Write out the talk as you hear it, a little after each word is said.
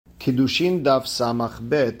Kidushin Daf Samach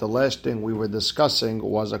Bet, the last thing we were discussing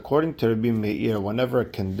was, according to Rabbi Meir, whenever a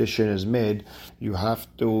condition is made, you have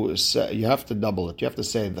to double it. You have to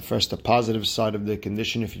say the positive side of the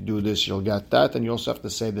condition. If you do this, you'll get that, and you also have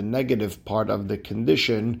to say the negative part of the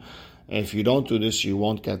condition. If you don't do this, you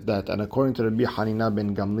won't get that. And according to Rabbi Hanina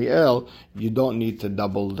ben Gamliel, you don't need to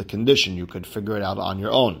double the condition. You could figure it out on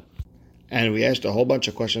your own. And we asked a whole bunch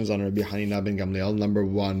of questions on Rabbi Hanina ben Gamliel. Number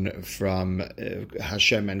one, from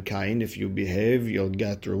Hashem and Cain. If you behave, you'll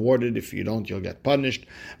get rewarded. If you don't, you'll get punished.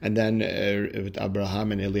 And then with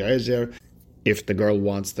Abraham and Eliezer, if the girl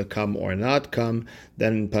wants to come or not come.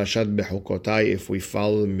 Then Parashat Bechukotai, if we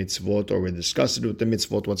follow the mitzvot or we discuss it with the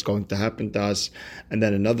mitzvot, what's going to happen to us. And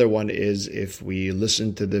then another one is, if we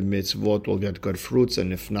listen to the mitzvot, we'll get good fruits,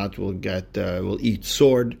 and if not, we'll eat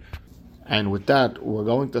sword. And with that, we're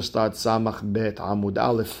going to start Samach Bet Amud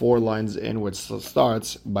Aleph, 4 lines in, which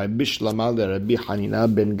starts by Bishlama le Rabbi Hanina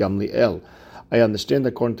ben Gamliel. I understand,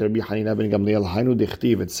 according to Rabbi Hanina ben Gamliel, Hainu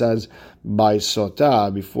Dichtiv, it says, by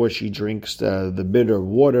Sota, before she drinks the bitter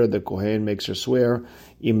water, the Kohen makes her swear,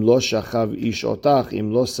 Im lo shachav ish otach,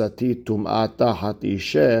 im lo sati tum'ata hat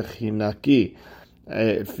ishech hinaki.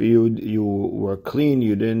 If you were clean,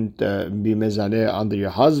 you didn't be mezaneh under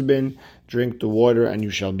your husband, drink the water and you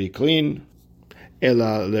shall be clean.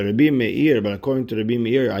 Ela Rabbi Meir, but according to Rabbi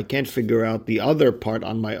Meir, I can't figure out the other part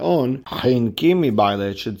on my own.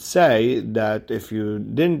 It should say that if you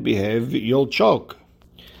didn't behave, you'll choke.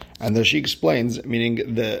 And then she explains, meaning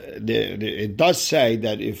it does say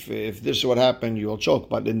that if this is what happened, you'll choke,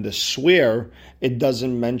 but in the swear, it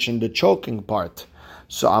doesn't mention the choking part.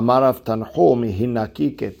 So Amarav Tanhum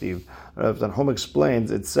Hinaki Ketiv. Rav Tanhum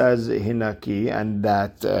explains, it says Hinaki, and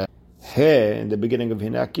that he in the beginning of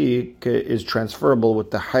Hinaki is transferable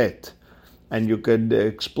with the het. And you could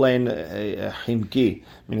explain Hinki,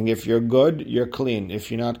 meaning if you're good, you're clean.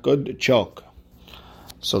 If you're not good, choke.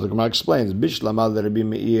 So the Gemara explains, Bishlama le Rabbi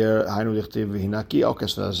Meir, Hainu Dichtiv Hinaki. Okay,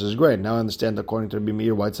 so this is great. Now I understand, according to Rabbi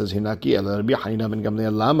Meir, why it says Hinaki. Rabbi Hanina ben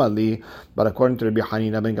Gamliel Lama li. But according to Rabbi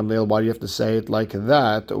Hanina ben Gamliel, why do you have to say it like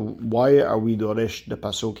that? Why are we doresh the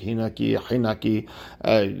pasuk Hinaki,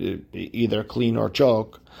 either clean or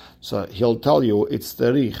choke? So he'll tell you it's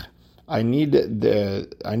terich. I need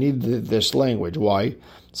this language. Why?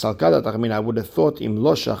 I would have thought im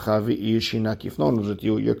lo shachavi ish hinaki. If no one was with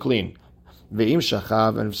you, you're clean. Ve'im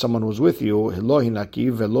shachav, and if someone was with you, lo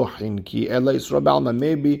hinaki ve'lo hinki ela isra b'alma.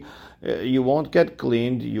 Maybe you won't get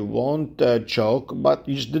cleaned, you won't choke, but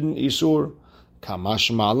you just didn't isur.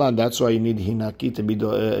 Kamash ma'ala. That's why you need hinaki to be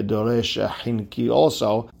doresh hinki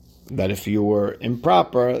also. That if you were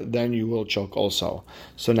improper, then you will choke also.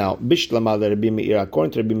 So now, Bishlama le Rabbi Meir,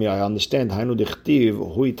 according to Rabbi Meir, I understand, Hainu dichtiv,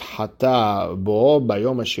 hu hata bo,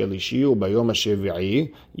 bayom hashelishi, bayom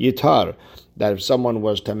hashevi'i, yitar. That if someone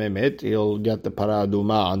was tamimit, he'll get the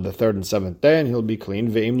paraduma on the 3rd and 7th day, and he'll be clean.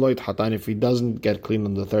 Ve'im lo hatan, if he doesn't get clean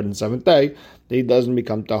on the 3rd and 7th day, he doesn't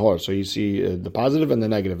become tahor. So you see the positive and the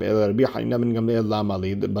negative. But according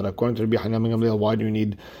to Rabbi Hanina ben Gamliel, why do you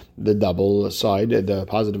need the double side, the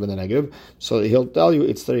positive and the negative? So he'll tell you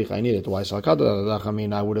it's tarich. I need it. Why?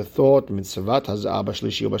 I would have thought I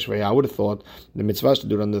would have thought the mitzvah is to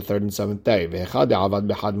do it on the 3rd and 7th day.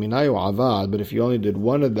 But if you only did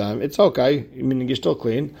one of them, it's okay. Meaning you're still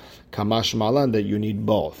clean. Kamash malan, that you need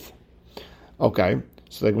both. Okay.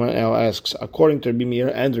 So the Gemara now asks, according to Rabbi Meir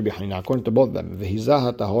and Rabbi Hanina, according to both of them, why do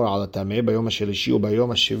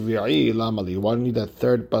you need that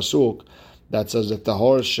third pasuk that says that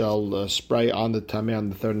tahor shall spray on the tameh on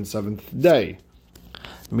the 3rd and 7th day?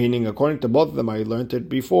 Meaning, according to both of them, I learned it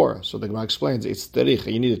before. So the Gemara explains, it's terich,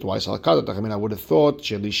 you need it twice. I would have thought,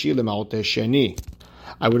 shelishi lema'oteh sheni.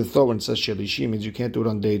 I would have thought when it says Shelishi means you can't do it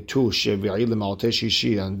on day 2, Shevi'i l'ma'oteh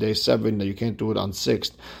shishi, on day 7, that you can't do it on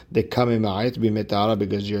 6th. They come in ma'ayit b'metara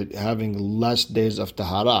because you're having less days of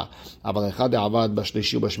tahara. Let's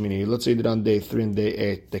say that on day 3 and day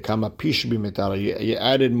 8, they come a pish b'metara. You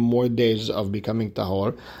added more days of becoming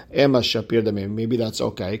tahor. Ema shapir dameh. Maybe that's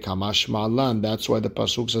okay. Kamash ma'alan. That's why the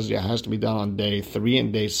pasuk says it has to be done on day 3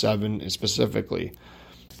 and day 7 specifically.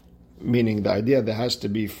 Meaning the idea there has to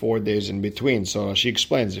be 4 days in between. So she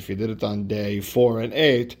explains, if you did it on day 4 and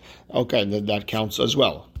 8, okay, that counts as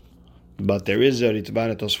well. But there is a Ritvan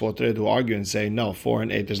and Tosfot who argue and say, no, 4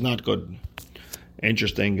 and 8 is not good.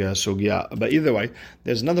 Interesting sugya. But either way,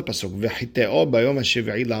 there's another pasuk.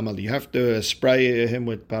 You have to spray him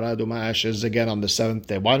with paraduma ashes again on the 7th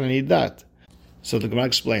day. Why do you need that? So the Gemara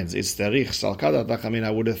explains, it's tarich salkadat. I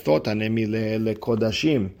would have thought anemi le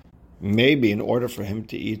kodashim. Maybe in order for him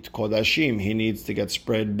to eat kodashim, he needs to get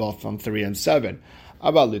sprayed both on 3 and 7.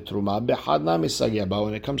 But when it comes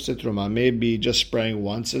to truma, maybe just spraying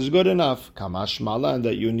once is good enough. Kamash malan,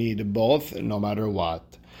 that you need both no matter what.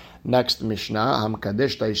 Next Mishnah,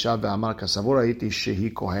 Hamkadesh Taisha ve'amar kasavur hayiti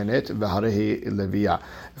shehi kohenet v'harehi leviya.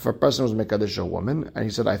 If a person was mekadesh a woman, and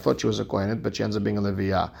he said, I thought she was a kohenet, but she ends up being a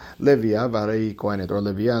leviya. Leviya v'harehi kohenet, or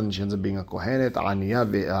leviya, and she ends up being a kohenet. Aniya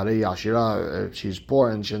v'harehi ashira, she's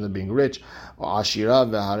poor and she ends up being rich. Or ashira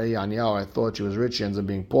v'harehi aniya, or I thought she was rich, she ends up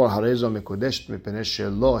being poor. Harezo mekudesh mipeneh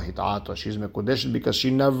shelo hit'ato. She's mekudesh because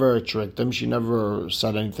she never tricked him, she never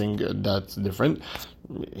said anything that's different.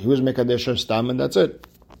 He was mekadesh her stam, and that's it.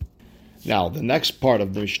 Now, the next part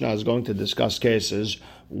of the Mishnah is going to discuss cases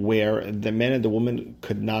where the man and the woman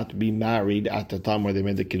could not be married at the time where they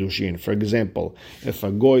made the Kiddushin. For example, if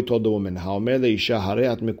a goy told the woman, you are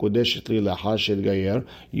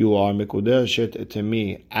Mekudeshet to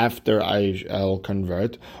me after I'll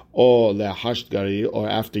convert, or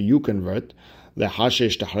after you convert, or I'm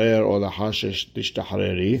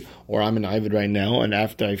in Ivid right now, and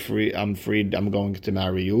after I'm freed, I'm going to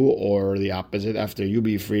marry you, or the opposite, after you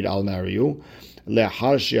be freed, I'll marry you. If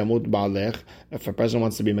a person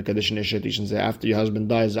wants to be Mekadesh Nishet, he should say, after your husband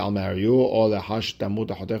dies, I'll marry you, or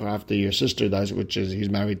after your sister dies, which is he's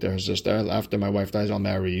married to her sister, after my wife dies, I'll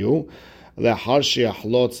marry you. After you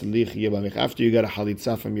get a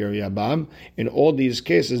halitza from your yabam, in all these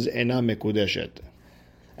cases, ena mekudeshet.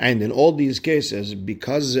 And in all these cases,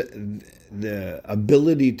 because the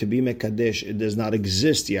ability to be Mekadesh, it does not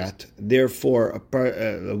exist yet, therefore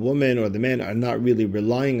a woman or the man are not really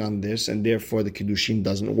relying on this, and therefore the Kiddushin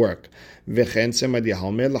doesn't work. If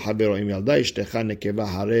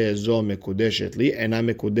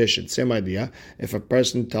a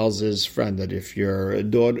person tells his friend that if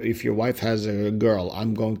your wife has a girl,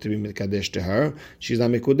 I'm going to be Mekadesh to her, she's not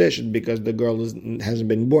Mekadesh because the girl hasn't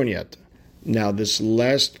been born yet. Now, this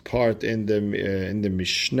last part in the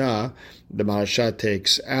Mishnah, the Maharsha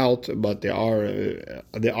takes out, but there are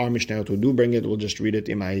Mishnayot who do bring it. We'll just read it.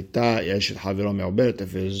 If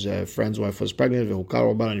his friend's wife was pregnant,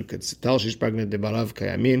 and you could tell she's pregnant,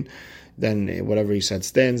 then whatever he said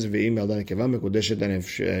stands. And if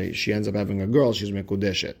she ends up having a girl, she's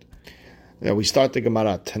mekudeshet. Now we start the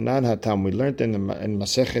Gemara. Tanan Hatam. We learned in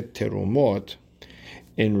Masechet Terumot,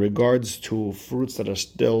 in regards to fruits that are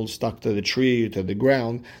still stuck to the tree, to the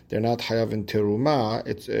ground, they're not hayav in teruma.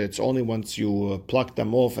 It's only once you pluck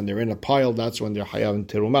them off and they're in a pile, that's when they're hayav in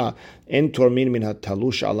teruma. In tormin min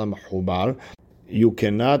hatalush ala mahubar. You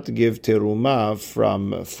cannot give teruma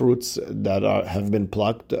from fruits that have been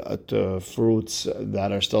plucked to fruits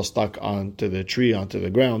that are still stuck onto the tree, onto the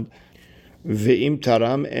ground. Ve'im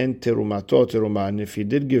taram and terumato teruma. And if he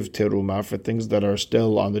did give teruma for things that are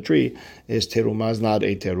still on the tree, his teruma is not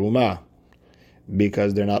a teruma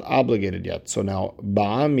because they're not obligated yet. So now,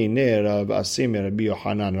 ba'amine Rav Asim Rabbi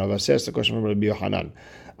Yohanan. Rav Asim asked the question from Rabbi Yohanan.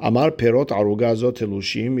 Amar perot aruga zo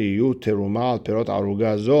telushim yiyu teruma al perot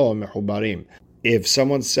aruga zo mehubarim. If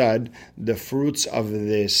someone said the fruits of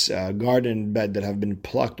this garden bed that have been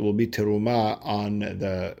plucked will be teruma on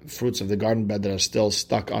the fruits of the garden bed that are still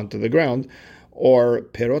stuck onto the ground, or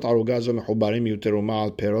perot arugazo mehubarim yu teruma al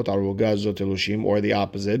perot arugazo telushim, or the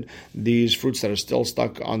opposite, these fruits that are still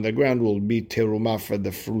stuck on the ground will be teruma for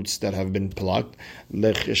the fruits that have been plucked,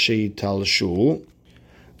 lechshei talshu,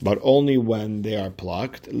 but only when they are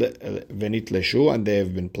plucked, venit leshu, and they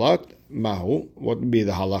have been plucked. Mahu, what would be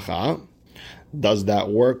the halacha? Does that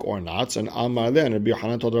work or not? And Amar then Rabbi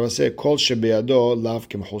Yohanan told Rav Aseh, Kol shebeyado lav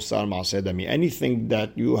kimchusar ma'aseh dami. Anything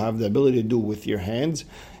that you have the ability to do with your hands,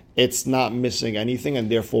 it's not missing anything, and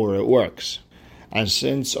therefore it works. And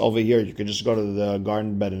since over here you could just go to the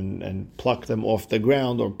garden bed and pluck them off the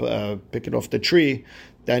ground or pick it off the tree,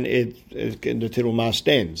 then the tirumah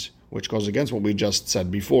stands, which goes against what we just said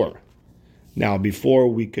before. Now, before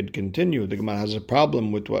we could continue, the Gemara has a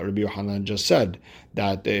problem with what Rabbi Yohanan just said,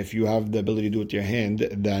 that if you have the ability to do it with your hand,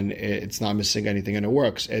 then it's not missing anything and it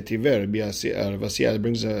works. Etiver, Rabbi Asiyah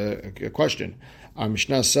brings a question. Our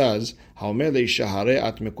Mishnah says, you are mekudesh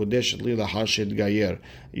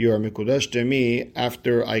to me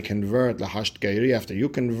after I convert, after you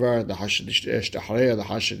convert, after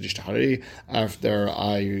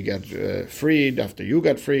I get freed, after you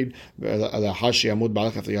get freed, after your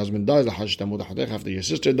husband dies, after your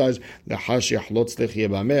sister dies, after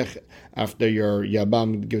your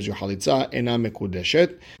yabam gives you halitza, ena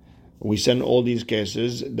mekudeshet. We said in all these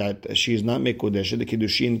cases that she is not mekudesh. The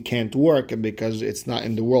kiddushin can't work because it's not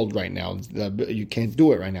in the world right now. You can't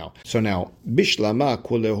do it right now. So now, bishlama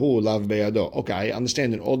kulehu lav beyado. Okay, I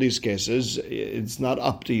understand in all these cases, it's not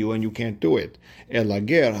up to you and you can't do it.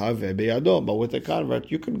 Elager have beyado. But with a convert,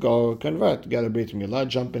 you could go convert, get a brit milah,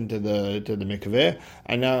 jump into the mikveh,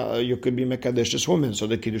 and now you could be mekadesh this woman. So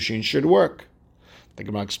the kiddushin should work. The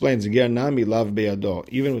Gemara explains, Ger nami lav beyado.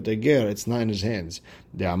 Even with the ger, it's not in his hands.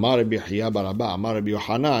 The Amar Rabbi Hiya bar Abba, Amar Rabbi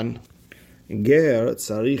Yohanan, ger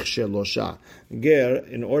tzarich shelosha. Ger,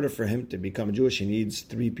 in order for him to become Jewish, he needs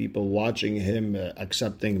 3 people watching him,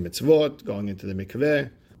 accepting mitzvot, going into the mikveh.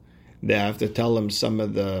 They have to tell him some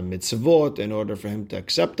of the mitzvot in order for him to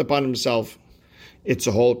accept upon himself. It's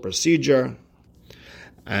a whole procedure.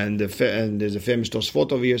 And there's a famous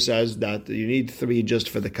Tosfot over here says that you need 3 just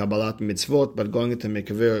for the Kabbalat mitzvot, but going into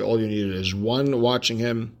mikveh, all you need is 1 watching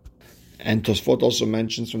him. And Tosfot also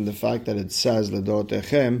mentions from the fact that it says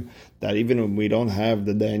L'dorotechem that even when we don't have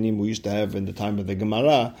the dayanim we used to have in the time of the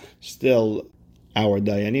Gemara, still our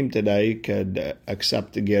dayanim today could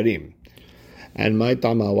accept the gerim. And my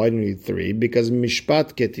tama, why do you need 3? Because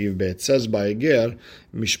mishpat ketiv be, it says by a ger,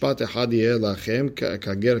 mishpat echad yeh lachem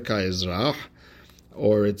kager ka'ezrach.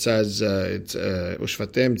 Or it says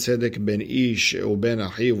Ushvatem tzedek ben ish uben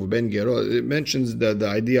achiv uben gero. It mentions the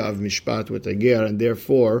idea of mishpat with a ger, and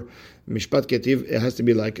therefore mishpat ketiv, it has to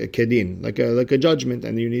be like a kedin, like a judgment,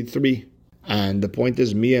 and you need 3. And the point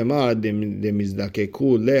is miyamad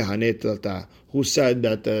demizdakeku lehanetlata. Who said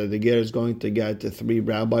that the ger is going to get 3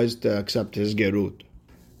 rabbis to accept his gerut?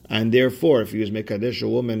 And therefore, if he was mekadesh a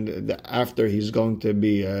woman after he's going to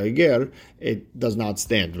be a ger, it does not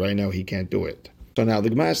stand. Right now, he can't do it. So now the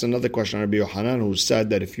Gemara has another question on Rabbi Yohanan, who said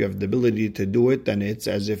that if you have the ability to do it, then it's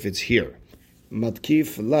as if it's here.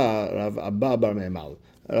 Matkif la Rav Abba bar Me'emal.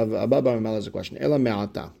 Rav Abba bar Me'emal has a question. Ela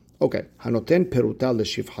me'ata. Okay. Hanoten peruta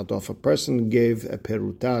l'shifhato. If a person gave a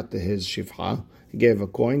peruta to his shifha, he gave a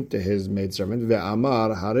coin to his maidservant,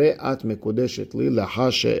 ve'amar hare at mekudeshet li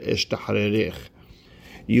lahashe eshtachrerich.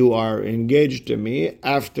 You are engaged to me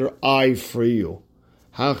after I free you.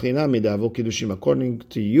 According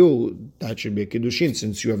to you, that should be a kiddushin,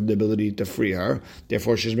 since you have the ability to free her.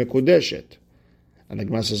 Therefore, she's mekudeshet. And the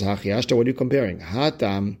Gemara says, "Hachiyashta, what are you comparing?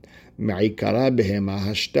 Hatam me'ikara behema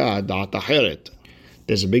hashta da'at acheret."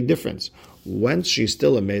 There's a big difference. Once she's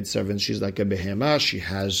still a maidservant, she's like a behema. She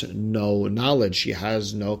has no knowledge. She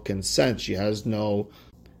has no consent. She has no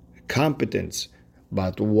competence.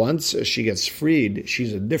 But once she gets freed,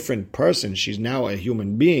 she's a different person. She's now a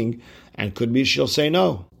human being, and could be she'll say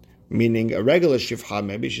no. Meaning a regular shifcha,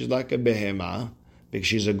 maybe she's like a behema, because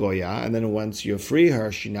she's a goya, and then once you free her,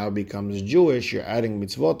 she now becomes Jewish, you're adding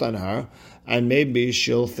mitzvot on her, and maybe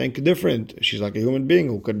she'll think different. She's like a human being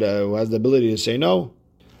who has the ability to say no.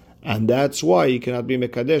 And that's why you cannot be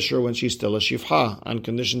mekadesh her when she's still a shifcha, on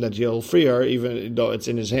condition that he'll free her, even though it's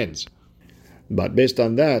in his hands. But based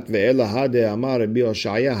on that, if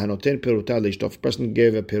a person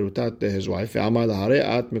gave a peruta to his wife, you are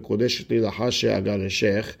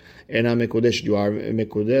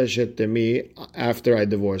mekudeshet to me after I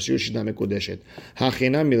divorce you. She's not mekudeshet.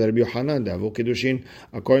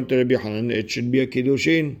 According to Rabbi Yohanan, it should be a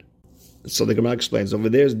kiddushin. So the Gemara explains over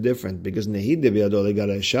there is different because I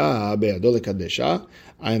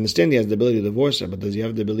understand he has the ability to divorce her, but does he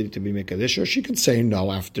have the ability to be mekadesh her? She could say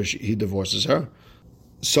no after he divorces her.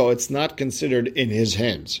 So it's not considered in his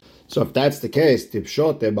hands. So if that's the case, then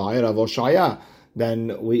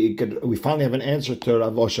we finally have an answer to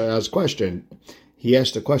Rav Oshaya's question. He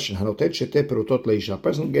asked the question: a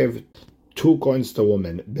person gave 2 coins to a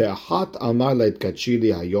woman.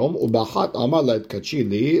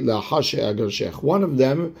 One of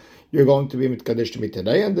them you're going to be mitkadesh to me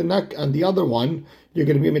today, and the other one you're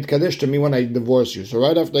going to be mitkadesh to me when I divorce you. So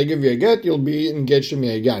right after I give you a get, you'll be engaged to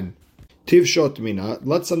me again. Tivshot mina.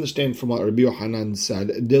 Let's understand from what Rabbi Yohanan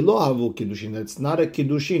said. De lo havu kiddushin. It's not a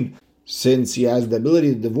kiddushin, since he has the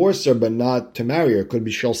ability to divorce her but not to marry her. Could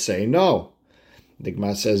be she'll say no. The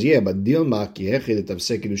Gemara says, yeah, but dilma ki hechid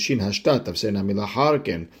tavse kiddushin hashtat tavse namila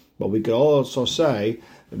harken. But we could also say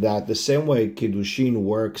that the same way kiddushin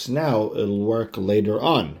works now, it'll work later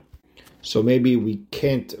on. So maybe we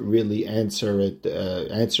can't really answer Rabbi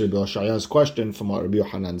Oshaya's question from what Rabbi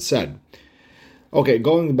Yohanan said. Okay,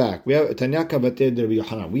 going back, we have Tanya Kabated Rabbi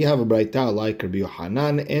Yohanan. We have a braita like Rabbi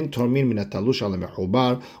Yohanan and Tormin min atalush al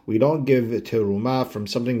mechubar. We don't give teruma from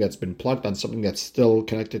something that's been plucked on something that's still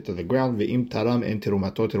connected to the ground. Ve'im taram and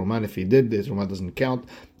terumato teruman. If he did, the teruma doesn't count.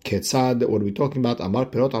 Ketzad, what are we talking about? Amar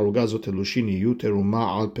perot aruga zo telushin yu teruma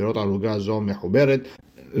al perot aruga zo mechuberet.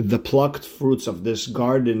 The plucked fruits of this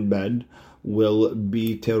garden bed will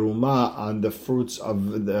be teruma on the fruits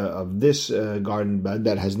of this garden bed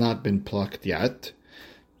that has not been plucked yet.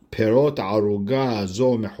 Perot aruga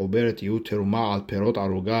zo mehuberet yu teruma al perot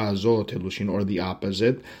aruga zo telushin, or the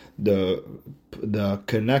opposite. The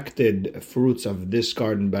connected fruits of this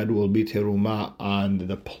garden bed will be teruma on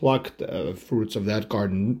the plucked fruits of that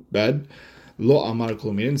garden bed. Lo amar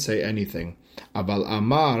klum, he didn't say anything. Aval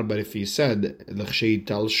amar, but if he said l'chshei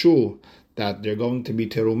talshu, that they're going to be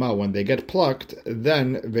teruma when they get plucked,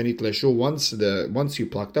 then venit leshu, once you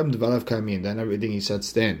pluck them, dvarav kamin, then everything he said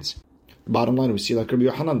stands. Bottom line, we see like Rabbi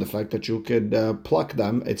Yochanan, the fact that you could pluck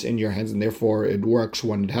them, it's in your hands, and therefore it works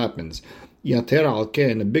when it happens. Yater al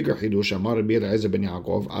ken, a bigger chidush, amar Rabbi Eliezer ben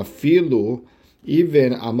Yaakov, afilu,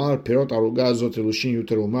 even amar perot aruga zo telushin yu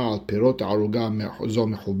teruma al perot aruga zo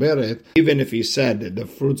mehuberet, even if he said the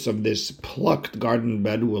fruits of this plucked garden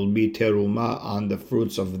bed will be teruma on the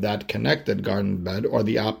fruits of that connected garden bed, or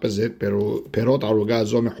the opposite, perot aruga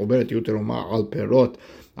zo mehuberet yu teruma al perot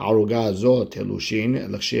aruga zo telushin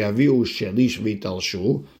l'ksheyaviu shelish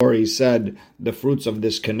v'talshu, or he said the fruits of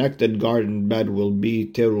this connected garden bed will be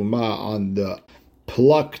teruma on the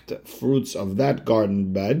plucked fruits of that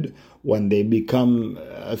garden bed when they become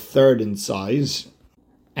a third in size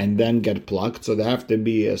and then get plucked. So they have to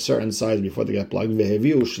be a certain size before they get plucked.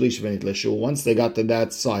 Once they got to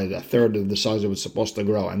that size, a third of the size it was supposed to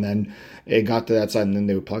grow, and then it got to that size and then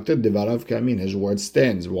they were plucked, Devarav Kamin, his word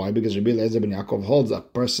stands. Why? Because Rabbi Eliezer ben Yaakov holds a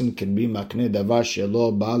person can be makne davar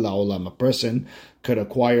shelo ba la'olam. A person could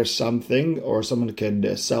acquire something, or someone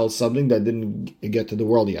could sell something that didn't get to the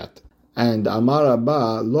world yet. And Amar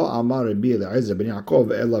Abba lo Amar Rabbi Eliezer ben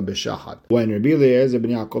Yaakov ella b'shahat. When Rabbi Eliezer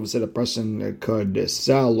ben Yaakov said a person could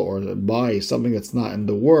sell or buy something that's not in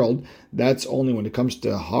the world, that's only when it comes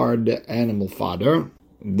to hard animal fodder.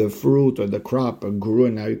 The fruit or the crop grew,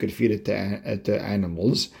 and now you could feed it to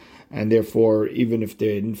animals. And therefore, even if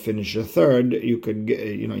they didn't finish a third, you could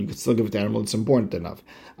still give it to animal. It's important enough.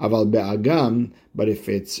 Aval be'agam, but if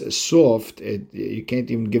it's soft, you can't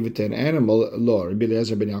even give it to an animal. Lo, Rabbi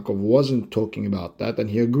Eliezer ben Yaakov wasn't talking about that,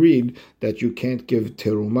 and he agreed that you can't give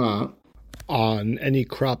teruma on any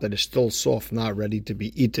crop that is still soft, not ready to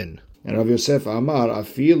be eaten. And Rav Yosef Amar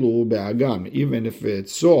afilu be'agam, even if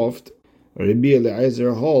it's soft, Rabbi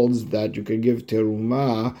Eliezer holds that you could give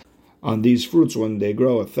teruma on these fruits when they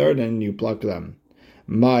grow a third and you pluck them.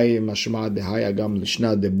 How do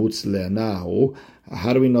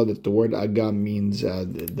we know that the word agam means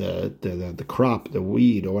the crop, the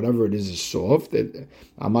weed, or whatever it is soft?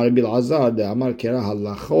 Amar Bilazar, the Amar Kera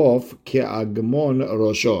halachof ke'agmon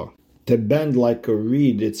rosho, to bend like a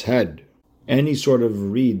reed its head. Any sort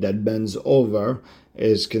of reed that bends over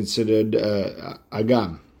is considered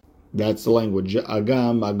agam. That's the language.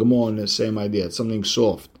 Agam, agmon, same idea. It's something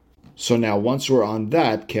soft. So now, once we're on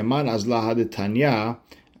that, Keman Azlah Hadetanya,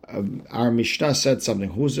 our Mishnah said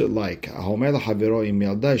something. Who's it like? If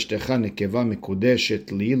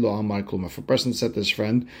a person said to his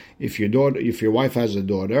friend, if your wife has a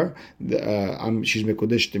daughter, she's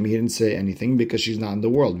mekudesh to me, he didn't say anything because she's not in the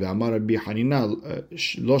world. And Rabbi Hanina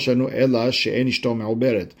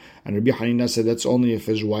said that's only if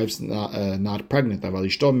his wife's not pregnant.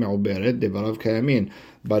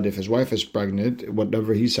 But if his wife is pregnant,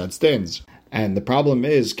 whatever he said stands. And the problem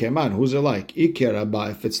is, Keman, who's it like? Iker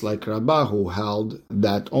Rabba, if it's like Rabba, who held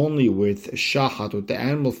that only with shahat, with the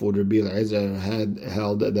animal food, Rabbi Eliezer had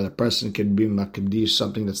held that a person can be makdish,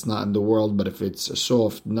 something that's not in the world, but if it's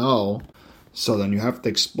soft, no. So then you have to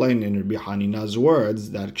explain in Rabbi Hanina's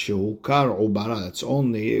words that Kshehukar Ubara, that's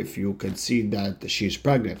only if you could see that she's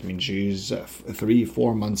pregnant. I mean, she's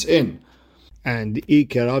 3-4 months in. And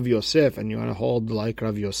Iker Rav Yosef, and you want to hold like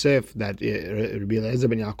Rav Yosef, that Rabbi Eliezer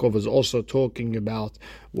ben Yaakov was also talking about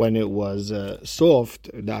when it was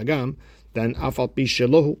soft, dagam, then afal pi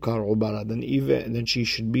shelohu kar ubara, then she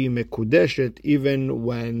should be mekudeshet even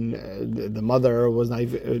when the mother was not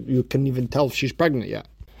even, you couldn't even tell if she's pregnant yet.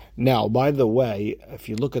 Now, by the way, if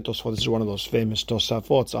you look at Tosafot, this is one of those famous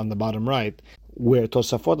Tosafot on the bottom right, where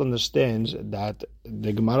Tosafot understands that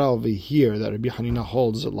the Gemara over here, that Rabbi Hanina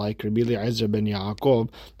holds, like Rabbi Eliezer ben Yaakov,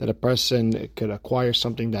 that a person could acquire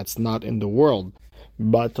something that's not in the world.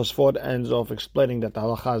 But Tosafot ends off explaining that the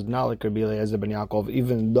halacha is not like Rabbi Eliezer ben Yaakov,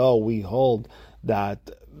 even though we hold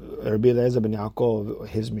that Rabbi Eliezer ben Yaakov,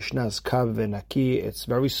 his Mishnah is kav v'naki, it's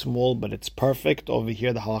very small, but it's perfect. Over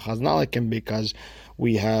here, the halacha is not like him because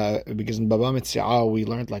in Baba Metziah we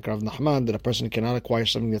learned like Rav Nachman that a person cannot acquire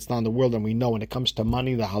something that's not in the world, and we know when it comes to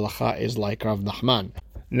money, the halacha is like Rav Nachman.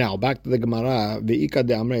 Now, back to the Gemara. Ve'ika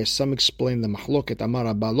de Amrei, some explain the Mahloket Amar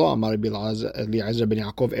Rabba lo Amar Eliezer ben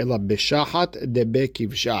Yaakov ela b'shahat de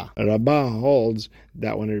bekivsha. Rabba holds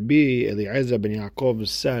that when Rabbi Eliezer ben Yaakov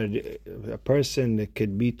said a person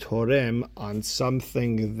could be torem on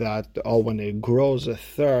something that, when it grows a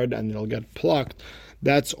third and it'll get plucked,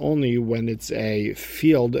 that's only when it's a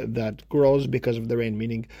field that grows because of the rain,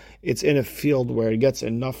 meaning it's in a field where it gets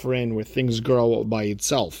enough rain where things grow by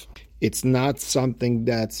itself. It's not something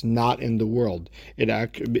that's not in the world.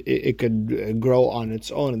 It could grow on its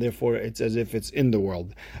own, and therefore it's as if it's in the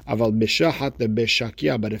world. Aval b'shahat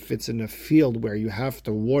b'shakya, but if it's in a field where you have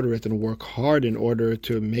to water it and work hard in order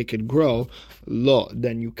to make it grow, lo,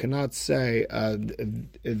 then you cannot say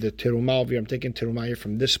the terumah over here, I'm taking terumah here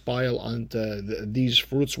from this pile onto these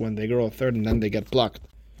fruits when they grow a third and then they get plucked.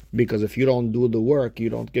 Because if you don't do the work, you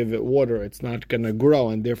don't give it water, it's not going to grow,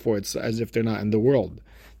 and therefore it's as if they're not in the world.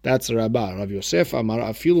 That's Rabbah. Rav Yosef Amar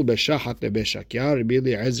afilu b'shahat lebeshakya. Rabbi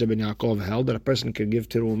Eliezer ben Yaakov held that a person could give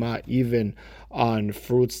terumah even on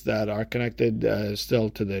fruits that are connected still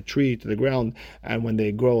to the tree, to the ground, and when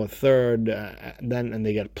they grow a third, and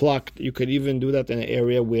they get plucked, you could even do that in an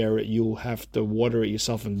area where you have to water it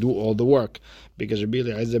yourself and do all the work, because Rabbi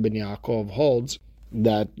Eliezer ben Yaakov holds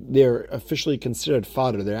that they're officially considered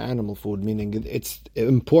fodder, they're animal food, meaning it's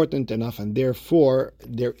important enough, and therefore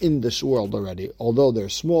they're in this world already. Although they're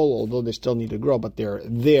small, although they still need to grow, but they're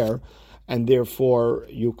there, and therefore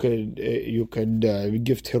you could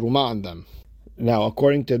give terumah on them. Now,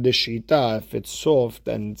 according to this shita, if it's soft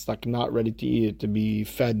and it's like not ready to eat, to be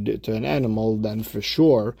fed to an animal, then for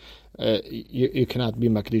sure you cannot be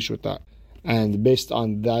makdish with that. And based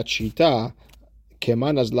on that shita,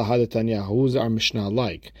 Keman as lahad Tanya, who's our Mishnah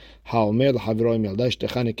like? Ha'omer l'chaveroim yalda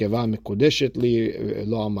ishtecha nekeva mekudeshet li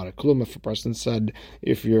lo amar klum. If a person said,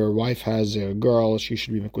 if your wife has a girl, she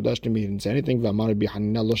should be mekudesh to me, he didn't say anything. V'amar Rabbi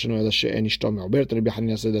Hanina lo sheno ela she'en ishto me'oberet. Rabbi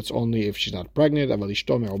Hanina said that's only if she's not pregnant. Aval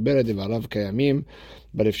ishto me'oberet v'arav kayamim.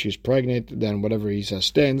 But if she's pregnant, then whatever he says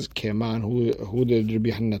stands. Keman, who did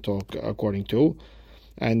Rabbi Hanina talk according to?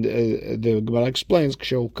 And the Gemara explains,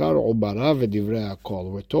 we're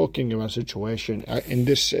talking about a situation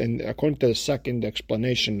according to the second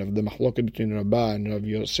explanation of the mahloket between Rabbah and Rav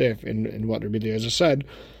Yosef in what Rabbi Eliezer said,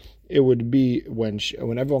 it would be when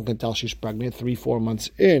everyone can tell she's pregnant 3-4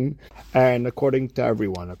 months in, and according to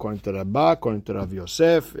everyone, according to Rabbah, according to Rav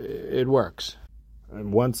Yosef, it works.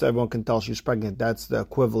 And once everyone can tell she's pregnant, that's the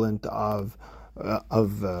equivalent of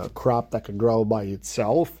a crop that could grow by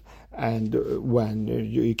itself. And when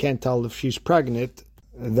you can't tell if she's pregnant,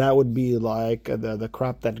 that would be like the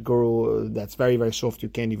crop that grew that's very, very soft. You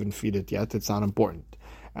can't even feed it yet. It's not important.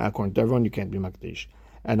 According to everyone, you can't be makdish.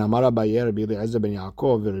 And Amar Abaye Rabbi Eliezer ben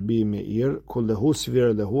Yaakov Rabbi Meir kullehu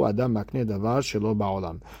svir lehu adam makne davar shelo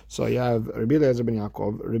ba'olam. So you have Rabbi Eliezer ben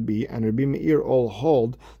Yaakov, Rabbi, and Rabbi Meir all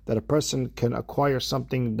hold that a person can acquire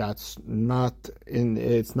something that's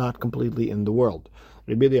it's not completely in the world.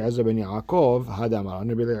 Rabbi Eliezer ben Yaakov had Amar.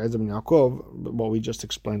 Rabbi Eliezer ben Yaakov, what we just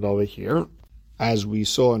explained over here, as we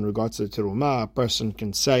saw in regards to terumah, a person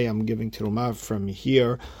can say, I'm giving terumah from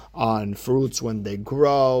here on fruits when they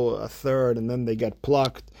grow a third and then they get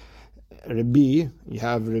plucked. Rabbi, you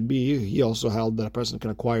have Rabbi, he also held that a person can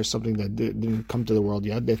acquire something that didn't come to the world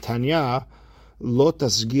yet. The Tanya, lo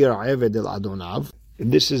tasgir eved el adonav.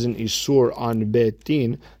 This is an isur on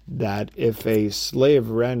betin, that if a slave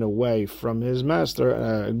ran away from his master,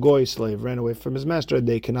 a goy slave ran away from his master,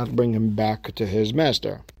 they cannot bring him back to his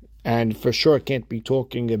master. And for sure can't be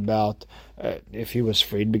talking about if he was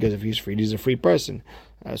freed, because if he's freed, he's a free person.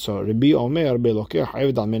 So Rabbi Omer the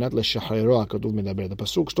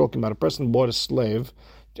pasuk is talking about a person bought a slave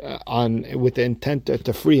with the intent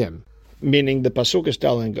to free him. Meaning the pasuk is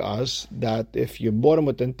telling us that if you bought him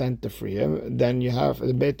with the intent to free him, then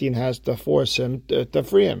the Beit Din has to force him to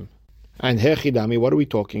free him. And hechidami, what are we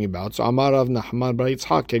talking about? So Amar Rav Nachman bar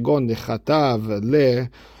Yitzchak kegon dechatav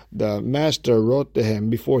le. The master wrote to him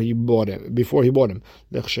before he bought him.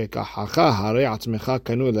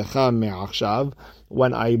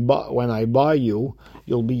 When I buy you,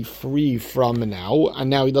 you'll be free from now. And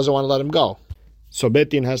now he doesn't want to let him go. So Beit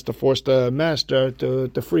Din has to force the master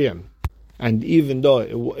to free him. And even though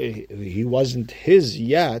he wasn't his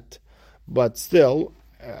yet, but still,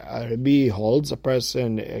 Rabbi holds a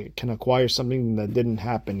person can acquire something that didn't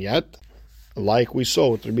happen yet, like we saw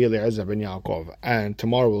with Rabbi Eliezer ben Yaakov. And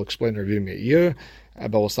tomorrow we'll explain Rabbi Meir,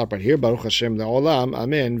 but we'll stop right here. Baruch Hashem le'olam.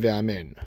 Amen ve'amen.